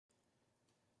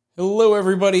Hello,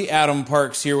 everybody. Adam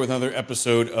Parks here with another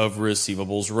episode of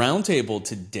Receivables Roundtable.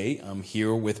 Today, I'm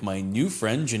here with my new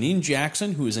friend, Janneen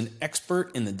Jackson, who is an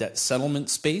expert in the debt settlement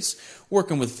space,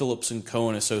 working with Phillips and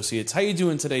Cohen Associates. How you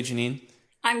doing today, Janneen?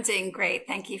 I'm doing great.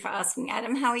 Thank you for asking,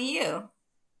 Adam. How are you?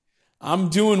 I'm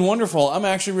doing wonderful. I'm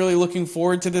actually really looking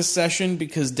forward to this session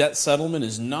because debt settlement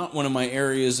is not one of my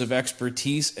areas of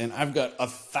expertise, and I've got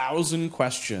 1,000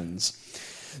 questions.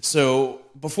 So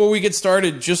before we get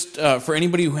started, just for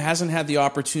anybody who hasn't had the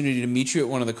opportunity to meet you at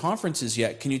one of the conferences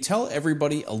yet, can you tell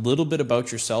everybody a little bit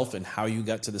about yourself and how you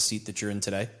got to the seat that you're in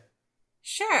today?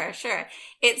 Sure.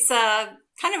 It's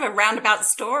kind of a roundabout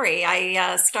story.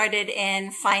 I started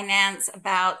in finance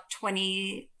about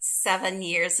 27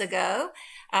 years ago.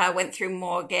 Went through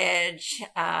mortgage,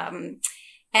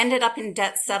 ended up in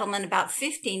debt settlement about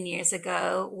 15 years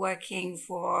ago, working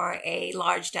for a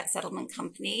large debt settlement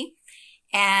company.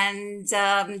 And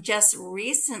just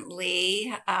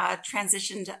recently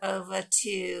transitioned over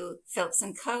to Phillips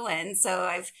and Cohen. So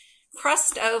I've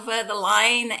crossed over the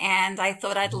line, and I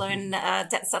thought I'd learn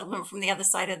debt settlement from the other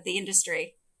side of the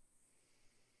industry.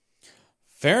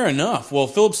 Fair enough. Well,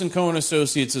 Phillips and Cohen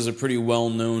Associates is a pretty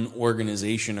well-known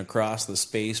organization across the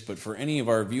space, but for any of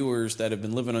our viewers that have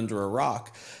been living under a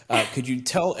rock, could you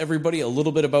tell everybody a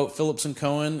little bit about Phillips and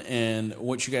Cohen and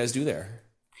what you guys do there?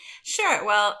 Sure.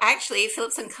 Well, actually,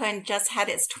 Phillips and Cohen just had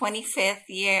its 25th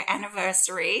year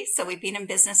anniversary. So we've been in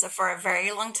business for a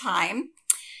very long time.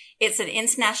 It's an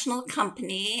international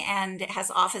company and it has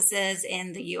offices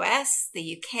in the US,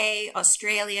 the UK,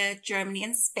 Australia, Germany,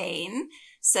 and Spain.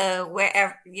 So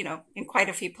wherever, in quite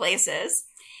a few places.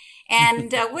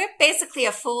 And we're basically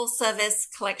a full service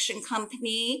collection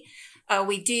company.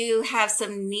 We do have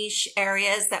some niche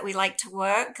areas that we like to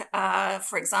work.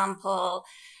 For example,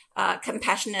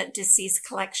 compassionate deceased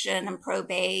collection and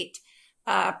probate,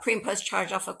 pre and post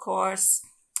charge off, of course,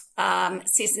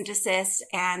 cease and desist,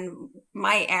 and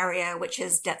my area, which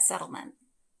is debt settlement.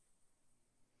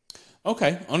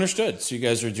 Okay, understood. So you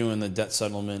guys are doing the debt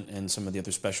settlement and some of the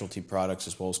other specialty products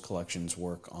as well as collections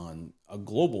work on a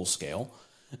global scale,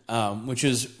 which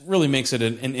is really makes it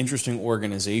an interesting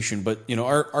organization. But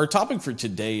our topic for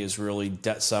today is really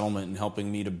debt settlement and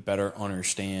helping me to better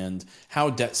understand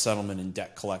how debt settlement and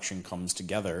debt collection comes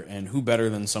together, and who better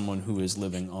than someone who is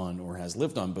living on or has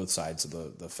lived on both sides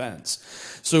of the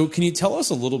fence. So can you tell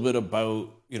us a little bit about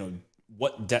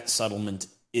what debt settlement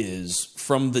is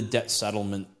from the debt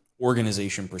settlement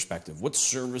organization perspective? What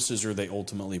services are they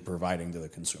ultimately providing to the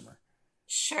consumer?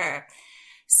 Sure.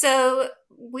 So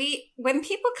when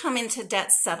people come into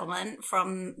debt settlement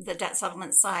from the debt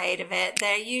settlement side of it,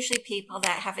 they're usually people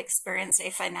that have experienced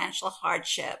a financial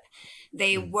hardship.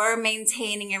 They were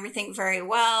maintaining everything very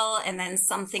well, and then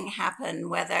something happened,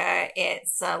 whether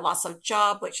it's a loss of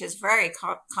job, which is very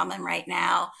common right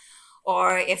now,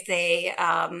 or if they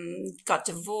got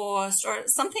divorced or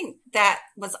something that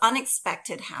was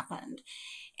unexpected happened.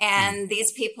 And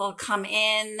these people come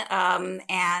in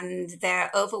and they're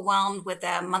overwhelmed with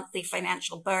their monthly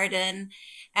financial burden.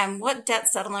 And what debt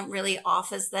settlement really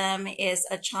offers them is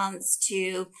a chance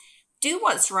to do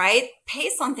what's right, pay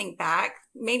something back,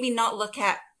 maybe not look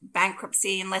at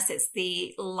bankruptcy unless it's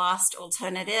the last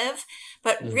alternative,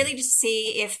 but really to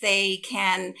see if they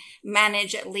can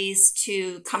manage at least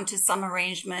to come to some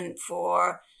arrangement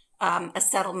for a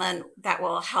settlement that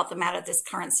will help them out of this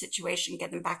current situation,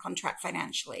 get them back on track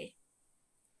financially.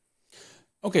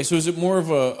 Okay, so is it more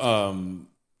of a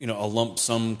lump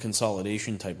sum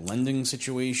consolidation type lending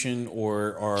situation,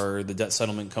 or are the debt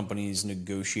settlement companies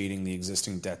negotiating the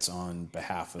existing debts on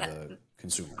behalf of the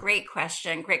consumer? Great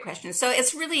question. Great question. So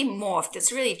it's really morphed.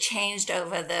 It's really changed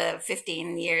over the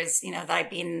 15 years, that I've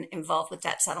been involved with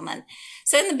debt settlement.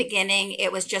 So in the beginning,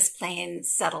 it was just plain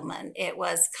settlement. It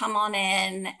was come on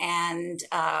in and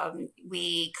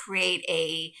we create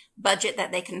a budget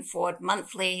that they can afford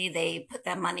monthly. They put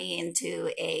their money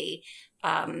into a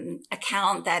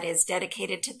account that is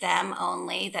dedicated to them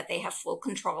only, that they have full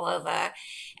control over.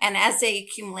 And as they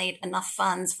accumulate enough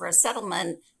funds for a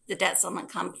settlement, the debt settlement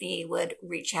company would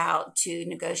reach out to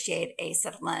negotiate a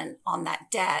settlement on that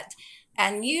debt.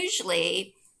 And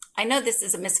usually, I know this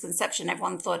is a misconception.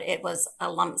 Everyone thought it was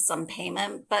a lump sum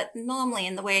payment, but normally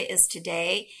in the way it is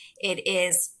today, it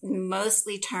is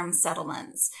mostly term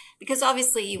settlements, because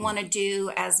obviously you want to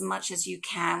do as much as you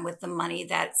can with the money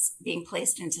that's being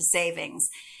placed into savings.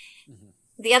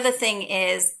 The other thing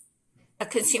is a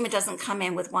consumer doesn't come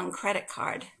in with one credit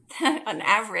card. On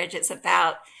average, it's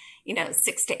about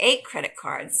 6 to 8 credit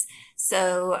cards.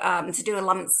 So to do a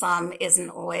lump sum isn't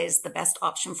always the best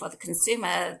option for the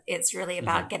consumer. It's really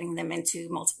about getting them into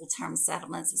multiple term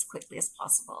settlements as quickly as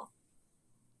possible.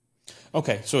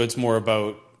 Okay, so it's more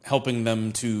about helping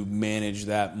them to manage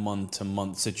that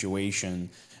month-to-month situation.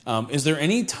 Is there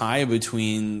any tie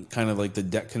between kind of like the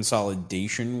debt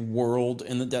consolidation world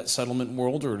and the debt settlement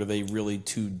world, or are they really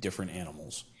two different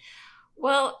animals?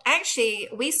 Well, actually,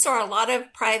 we saw a lot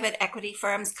of private equity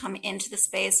firms come into the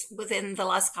space within the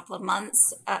last couple of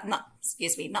months, not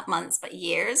months, but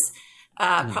years,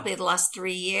 Mhm. probably the last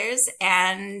 3 years.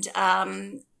 And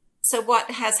so what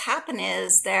has happened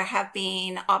is there have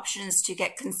been options to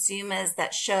get consumers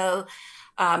that show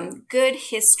good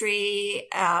history,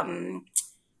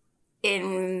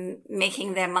 in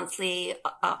making their monthly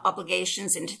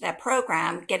obligations into their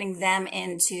program, getting them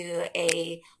into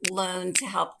a loan to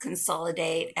help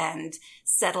consolidate and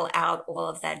settle out all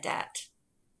of their debt.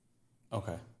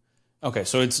 Okay. Okay,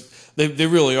 so they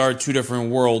really are two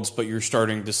different worlds, but you're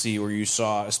starting to see where you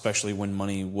saw, especially when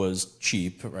money was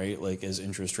cheap, right? Like as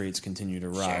interest rates continue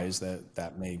to Sure. rise,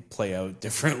 that may play out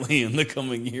differently in the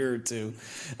coming year or two.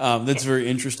 That's Okay. very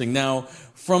interesting. Now,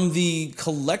 from the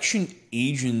collection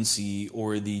agency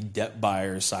or the debt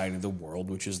buyer side of the world,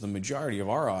 which is the majority of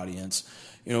our audience,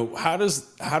 how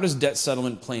does debt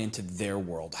settlement play into their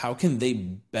world? How can they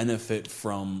benefit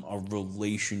from a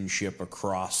relationship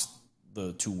across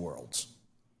the two worlds?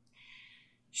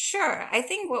 Sure. I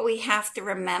think what we have to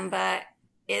remember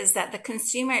is that the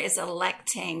consumer is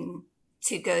electing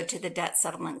to go to the debt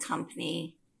settlement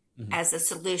company Mhm. as a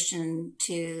solution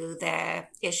to their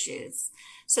issues.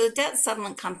 So the debt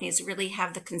settlement companies really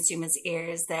have the consumer's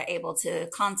ears. They're able to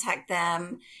contact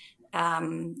them.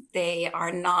 They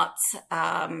are not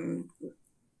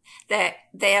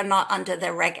they are not under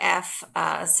the Reg F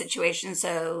situation,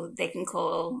 so they can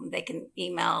call, they can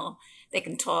email, they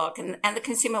can talk, and the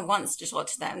consumer wants to talk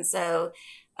to them. So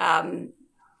um,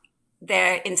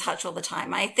 they're in touch all the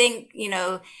time. I think,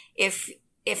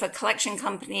 if a collection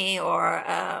company or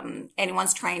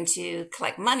anyone's trying to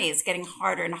collect money, it's getting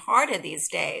harder and harder these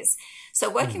days. So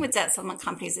working Mhm. with debt settlement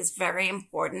companies is very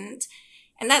important.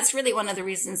 And that's really one of the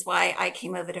reasons why I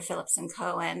came over to Phillips and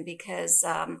Cohen, because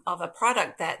of a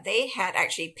product that they had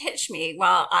actually pitched me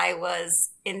while I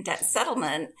was in debt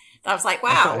settlement. I was like,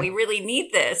 wow, Okay. we really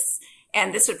need this.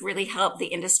 And this would really help the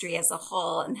industry as a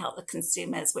whole and help the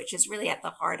consumers, which is really at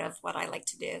the heart of what I like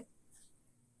to do.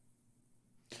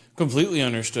 Completely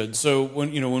understood. So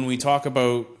when we talk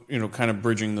about kind of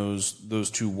bridging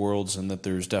those two worlds, and that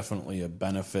there's definitely a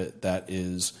benefit that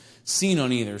is seen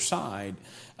on either side,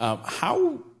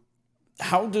 how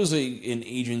does an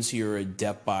agency or a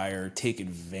debt buyer take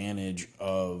advantage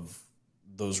of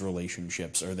those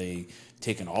relationships? Are they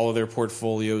taking all of their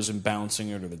portfolios and bouncing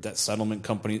it, or the debt settlement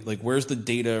company? Like, where's the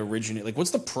data originate? Like,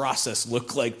 what's the process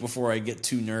look like before I get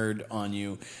too nerd on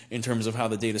you in terms of how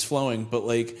the data's flowing? But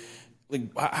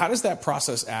how does that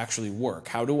process actually work?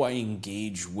 How do I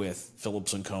engage with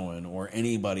Phillips and Cohen or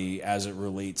anybody as it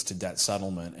relates to debt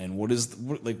settlement? And what do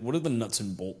the nuts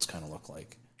and bolts kind of look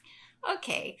like?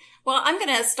 Okay. Well, I'm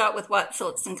going to start with what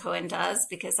Phillips and Cohen does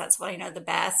because that's what I know the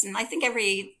best. And I think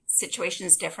every situation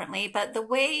is differently. But the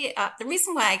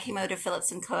reason why I came over to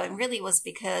Phillips and Cohen really was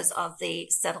because of the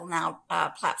Settle Now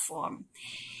platform.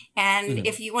 And Mhm.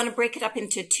 if you want to break it up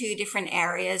into two different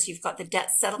areas, you've got the debt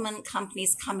settlement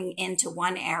companies coming into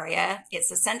one area.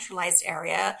 It's a centralized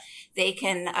area. They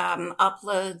can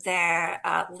upload their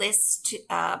list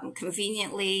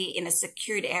conveniently in a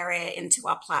secured area into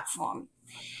our platform.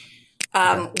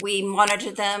 Okay. We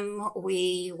monitor them.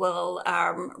 We will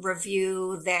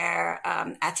review their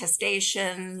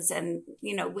attestations, and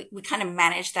we kind of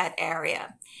manage that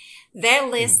area. Their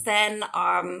lists Mhm. then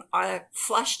are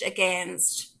flushed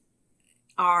against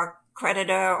our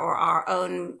creditor or our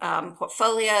own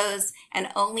portfolios,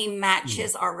 and only Mhm.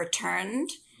 matches are returned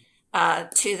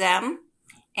to them,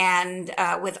 and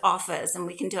with offers, and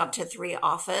we can do up to 3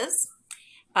 offers.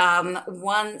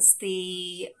 Once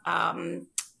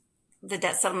the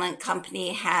debt settlement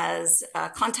company has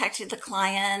contacted the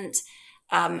client,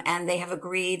 and they have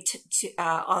agreed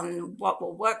on what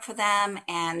will work for them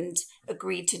and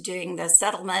agreed to doing the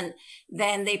settlement,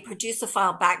 then they produce a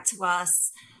file back to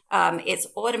us. It's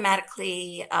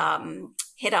automatically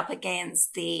hit up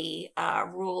against the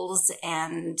rules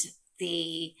and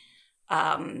the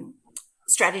um,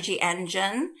 strategy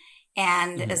engine,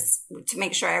 and Mhm. to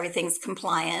make sure everything's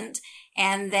compliant.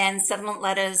 And then settlement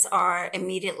letters are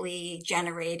immediately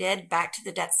generated back to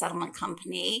the debt settlement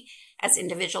company as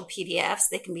individual PDFs.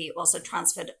 They can be also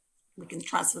transferred. We can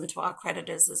transfer them to our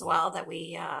creditors as well,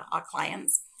 our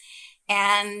clients.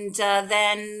 And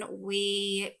then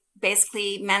we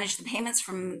basically manage the payments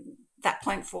from that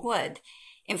point forward.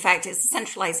 In fact, it's a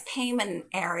centralized payment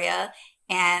area,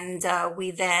 and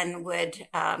we then would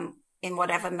in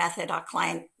whatever method our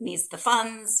client needs the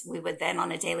funds. We would then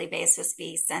on a daily basis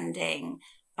be sending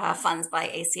funds by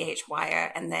ACH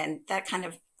wire, and then that kind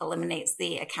of eliminates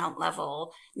the account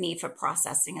level need for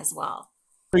processing as well.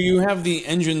 So you have the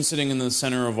engine sitting in the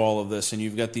center of all of this, and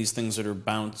you've got these things that are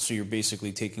bounced. So you're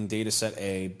basically taking data set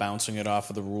A, bouncing it off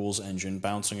of the rules engine,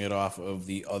 bouncing it off of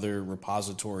the other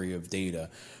repository of data,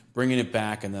 bringing it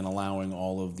back, and then allowing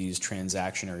all of these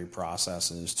transactionary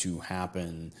processes to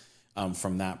happen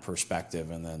from that perspective.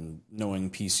 And then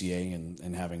knowing PCA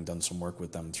and having done some work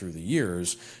with them through the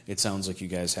years, it sounds like you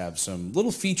guys have some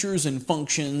little features and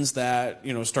functions that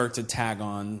start to tag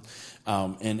on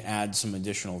and add some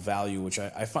additional value, which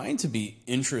I find to be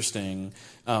interesting.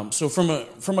 So from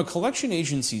a collection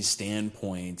agency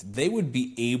standpoint, they would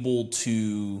be able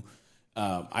to.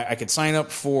 I could sign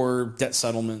up for debt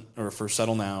settlement or for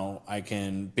Settle Now. I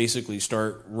can basically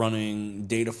start running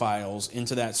data files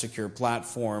into that secure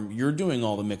platform. You're doing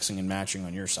all the mixing and matching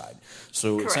on your side.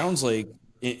 So Correct. It sounds like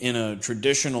in a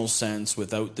traditional sense,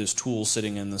 without this tool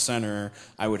sitting in the center,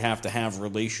 I would have to have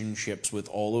relationships with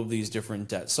all of these different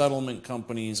debt settlement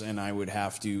companies, and I would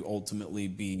have to ultimately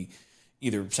be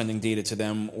either sending data to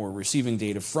them or receiving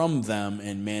data from them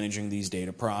and managing these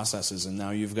data processes. And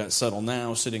now you've got Settle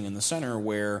Now sitting in the center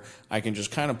where I can just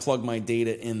kind of plug my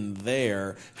data in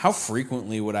there. How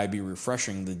frequently would I be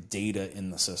refreshing the data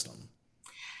in the system?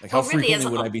 Like how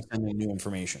frequently would I be sending new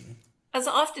information? As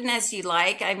often as you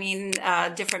like. I mean,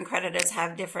 different creditors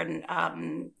have different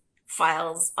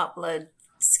files upload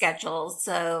schedules.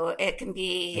 So it can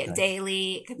be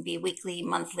daily, it can be weekly,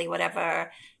 monthly,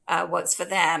 whatever works for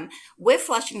them. We're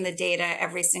flushing the data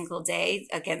every single day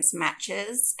against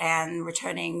matches and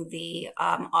returning the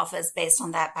offers based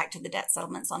on that back to the debt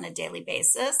settlements on a daily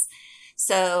basis.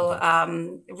 So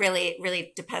really, it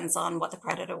really depends on what the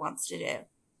creditor wants to do.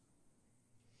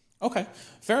 Okay,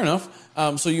 fair enough.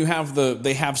 So you have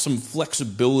they have some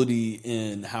flexibility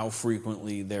in how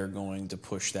frequently they're going to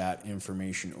push that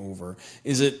information over.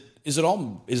 Is it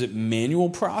manual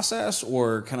process,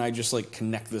 or can I just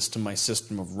connect this to my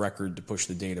system of record to push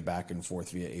the data back and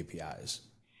forth via APIs?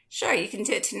 Sure, you can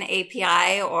do it to an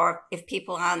API, or if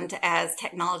people aren't as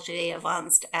technology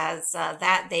advanced as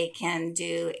that, they can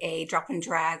do a drop and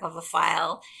drag of a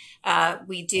file.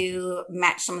 We do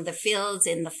match some of the fields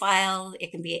in the file.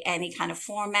 It can be any kind of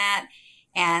format,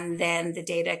 and then the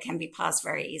data can be parsed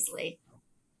very easily.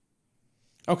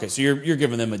 Okay, so you're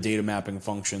giving them a data mapping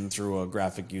function through a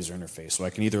graphic user interface. So I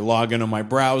can either log into my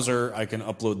browser, I can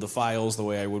upload the files the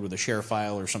way I would with a share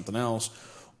file or something else,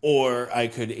 or I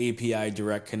could API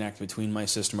direct connect between my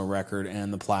system of record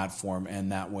and the platform,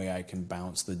 and that way I can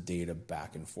bounce the data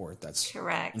back and forth. That's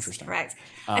correct. Interesting. Correct.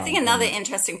 I think another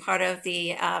interesting part of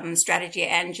the strategy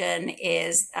engine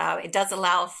is it does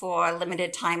allow for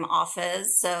limited time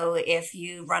offers. So if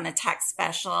you run a tax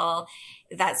special,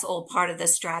 that's all part of the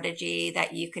strategy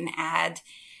that you can add.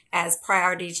 As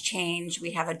priorities change,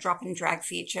 we have a drop and drag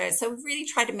feature. So we really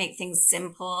try to make things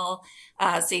simple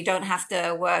so you don't have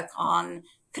to work on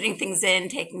putting things in,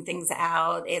 taking things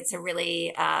out. It's a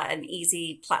really an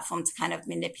easy platform to kind of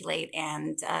manipulate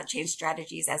and change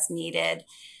strategies as needed.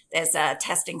 There's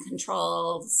testing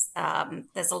controls.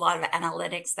 There's a lot of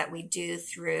analytics that we do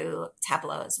through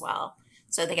Tableau as well.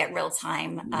 So they get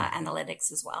real-time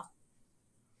analytics as well.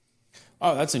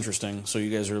 Oh, that's interesting. So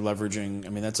you guys are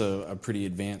leveraging, that's a pretty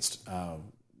advanced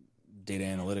data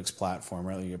analytics platform,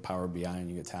 right? You get Power BI and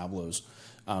you get Tableaus.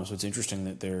 So it's interesting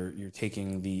that you're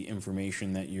taking the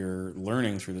information that you're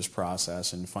learning through this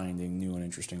process and finding new and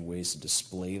interesting ways to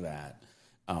display that.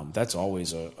 That's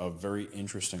always a very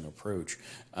interesting approach.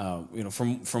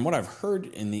 From what I've heard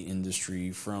in the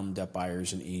industry from debt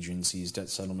buyers and agencies, debt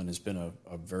settlement has been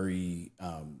a very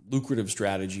lucrative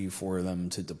strategy for them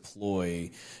to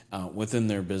deploy within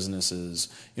their businesses.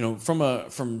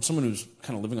 From someone who's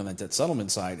kind of living on that debt settlement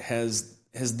side, has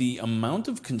the amount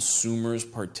of consumers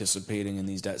participating in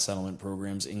these debt settlement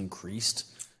programs increased?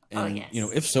 And,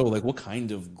 yes. If so, what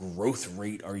kind of growth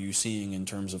rate are you seeing in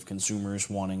terms of consumers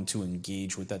wanting to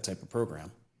engage with that type of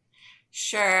program?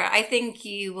 Sure. I think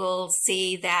you will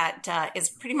see that it's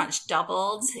pretty much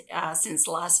doubled since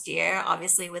last year,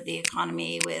 obviously with the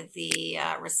economy, with the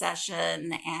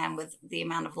recession, and with the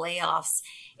amount of layoffs.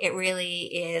 It really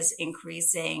is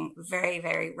increasing very,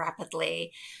 very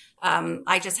rapidly.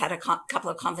 I just had a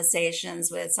couple of conversations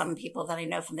with some people that I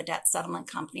know from the debt settlement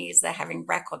companies. They're having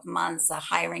record months. They're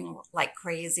hiring like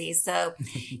crazy. So,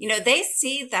 they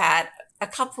see that a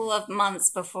couple of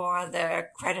months before the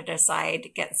creditor side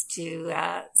gets to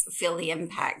feel the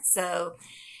impact. So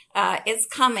It's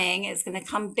coming. It's going to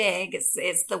come big.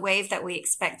 It's the wave that we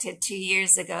expected 2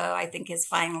 years ago, I think, has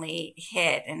finally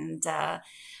hit. And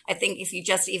I think if you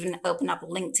just even open up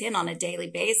LinkedIn on a daily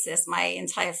basis, my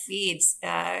entire feed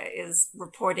is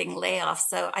reporting layoffs.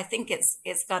 So I think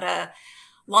it's got a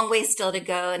long way still to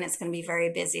go, and it's going to be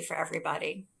very busy for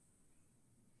everybody.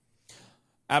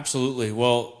 Absolutely.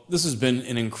 Well, this has been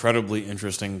an incredibly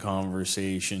interesting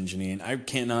conversation, Janneen. I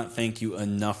cannot thank you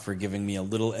enough for giving me a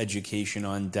little education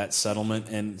on debt settlement.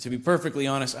 And to be perfectly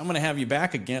honest, I'm going to have you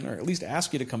back again, or at least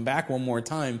ask you to come back one more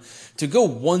time to go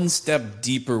one step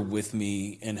deeper with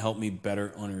me and help me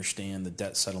better understand the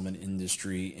debt settlement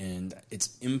industry and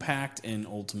its impact and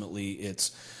ultimately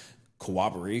its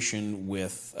cooperation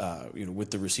with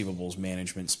with the receivables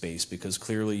management space, because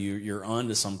clearly you're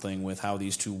onto something with how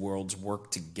these two worlds work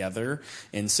together,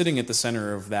 and sitting at the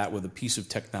center of that with a piece of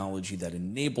technology that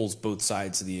enables both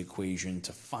sides of the equation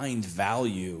to find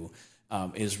value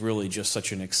is really just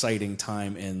such an exciting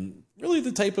time, and really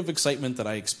the type of excitement that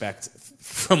I expect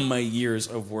from my years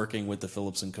of working with the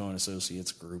Phillips and Cohen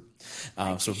Associates group.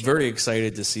 So very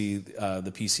excited to see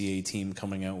the PCA team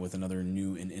coming out with another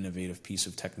new and innovative piece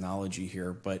of technology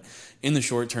here. But in the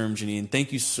short term, Janneen,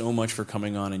 thank you so much for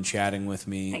coming on and chatting with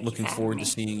me. Looking forward to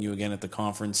seeing you again at the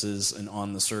conferences and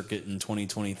on the circuit in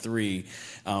 2023.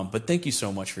 But thank you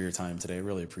so much for your time today. I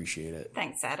really appreciate it.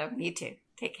 Thanks, Adam. You too.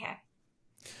 Take care.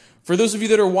 For those of you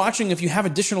that are watching, if you have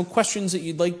additional questions that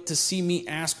you'd like to see me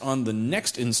ask on the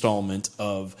next installment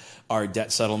of our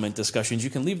debt settlement discussions,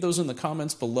 you can leave those in the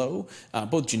comments below.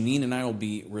 Both Janneen and I will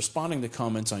be responding to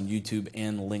comments on YouTube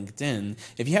and LinkedIn.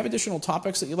 If you have additional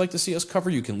topics that you'd like to see us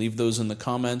cover, you can leave those in the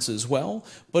comments as well.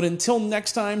 But until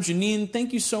next time, Janneen,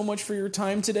 thank you so much for your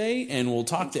time today, and we'll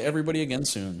talk to everybody again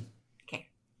soon.